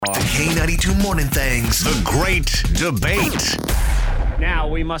K92 Morning Things. The Great Debate. Now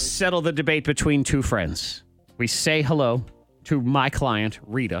we must settle the debate between two friends. We say hello to my client,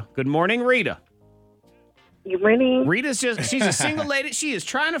 Rita. Good morning, Rita. Good morning. She's a single lady. She is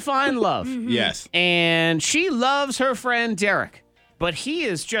trying to find love. Yes. And she loves her friend, Derek. But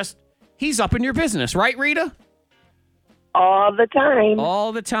he's up in your business, right, Rita? All the time.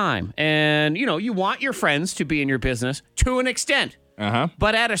 All the time. And, you want your friends to be in your business to an extent. Uh-huh.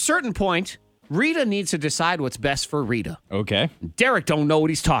 But at a certain point, Rita needs to decide what's best for Rita. Okay. Derek don't know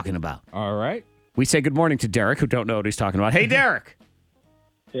what he's talking about. All right. We say good morning to Derek, who don't know what he's talking about. Hey, Derek.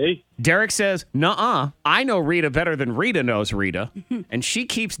 Hey. Derek says, nuh-uh, I know Rita better than Rita knows Rita, and she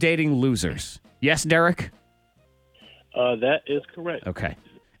keeps dating losers. Yes, Derek? That is correct. Okay.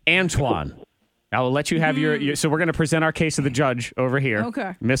 Antoine, I will let you have your so we're going to present our case to the judge over here.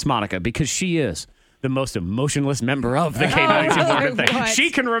 Okay. Miss Monica, because she is the most emotionless member of the K92 Morning Thing. what?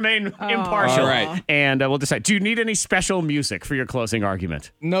 She can remain impartial. All right. And we'll decide. Do you need any special music for your closing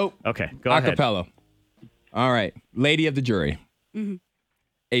argument? Nope. Okay, go ahead. Acapella. All right. Lady of the jury.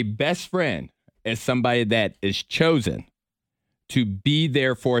 A best friend is somebody that is chosen to be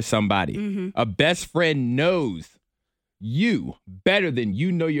there for somebody. A best friend knows you better than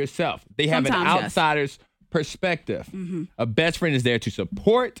you know yourself. They have Sometimes, an yes. outsider's perspective. A best friend is there to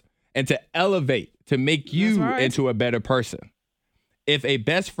support and to elevate, to make you That's right. into a better person. If a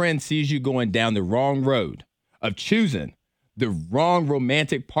best friend sees you going down the wrong road of choosing the wrong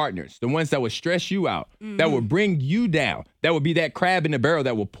romantic partners, the ones that will stress you out, that will bring you down, that will be that crab in the barrel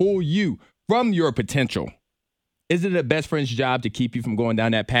that will pull you from your potential, isn't it a best friend's job to keep you from going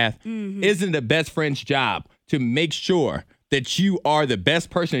down that path? Isn't it a best friend's job to make sure that you are the best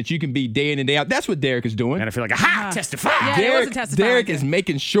person that you can be day in and day out? That's what Derek is doing. And I feel like, aha, testify. Yeah, there was a testifying Derek there. is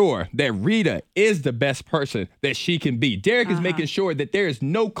making sure that Rita is the best person that she can be. Derek is making sure that there is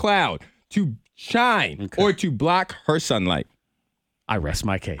no cloud to shine or to block her sunlight. I rest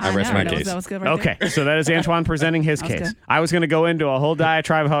my case. I rest my case. That was good right Okay, so that is Antoine presenting his was case. good. I was going to go into a whole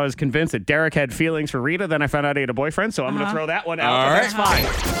diatribe how I was convinced that Derek had feelings for Rita. Then I found out he had a boyfriend, so I'm going to throw that one out. All but right.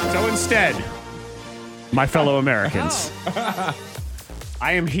 That's fine. So instead, my fellow Americans,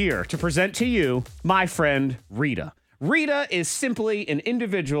 I am here to present to you my friend Rita. Rita is simply an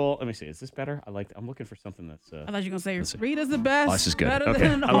individual. Let me see. Is this better? I'm looking for something that's. I thought you were going to say Rita's the best. Oh, this is good. Better Okay,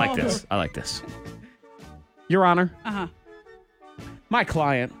 than I like all. this. I like this. Your Honor. My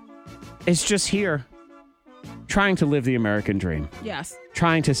client is just here trying to live the American dream, Yes.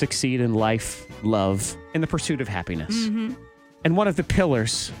 trying to succeed in life, love, and the pursuit of happiness. And one of the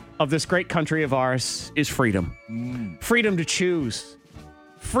pillars of this great country of ours is freedom. Freedom to choose,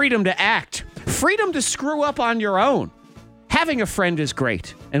 freedom to act, freedom to screw up on your own. Having a friend is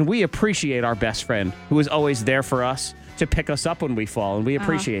great, and we appreciate our best friend who is always there for us to pick us up when we fall, and we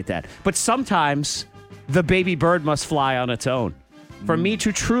appreciate that. But sometimes the baby bird must fly on its own. For me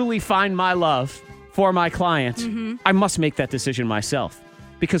to truly find my love for my client, I must make that decision myself.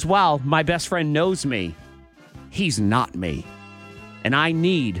 Because while my best friend knows me, he's not me. And I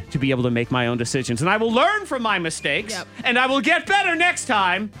need to be able to make my own decisions. And I will learn from my mistakes, and I will get better next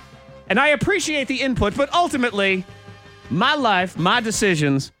time. And I appreciate the input, but ultimately, my life, my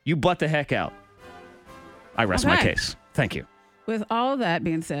decisions, you butt the heck out. I rest my Okay. case. Thank you. With all that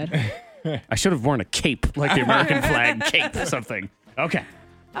being said. I should have worn a cape, like the American flag cape or something. Okay.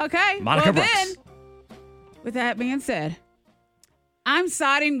 Okay. Monica well, Brooks. then, with that being said, I'm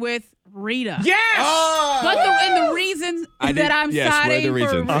siding with Rita. Yes! But the reason that I'm yes, what are the siding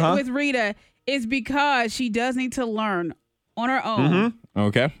reasons? with Rita is because she does need to learn on her own.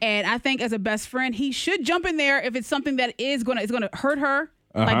 Okay. And I think as a best friend, he should jump in there if it's something that is gonna hurt her.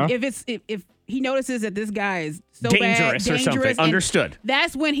 Like if he notices that this guy is so Dangerous or something. and Understood.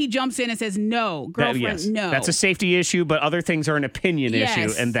 That's when he jumps in and says, "No, girlfriend, no." That's a safety issue, but other things are an opinion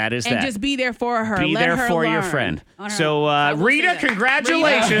issue, and that is and that. just be there for her. Be Let there her for your learn friend. on her So, own. I will Rita, say that.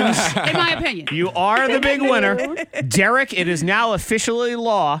 congratulations. Rita, in my opinion. You are the big winner. Derek, it is now officially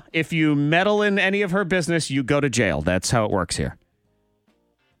law. If you meddle in any of her business, you go to jail. That's how it works here.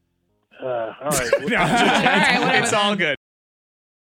 All right. All right, whatever It's all good.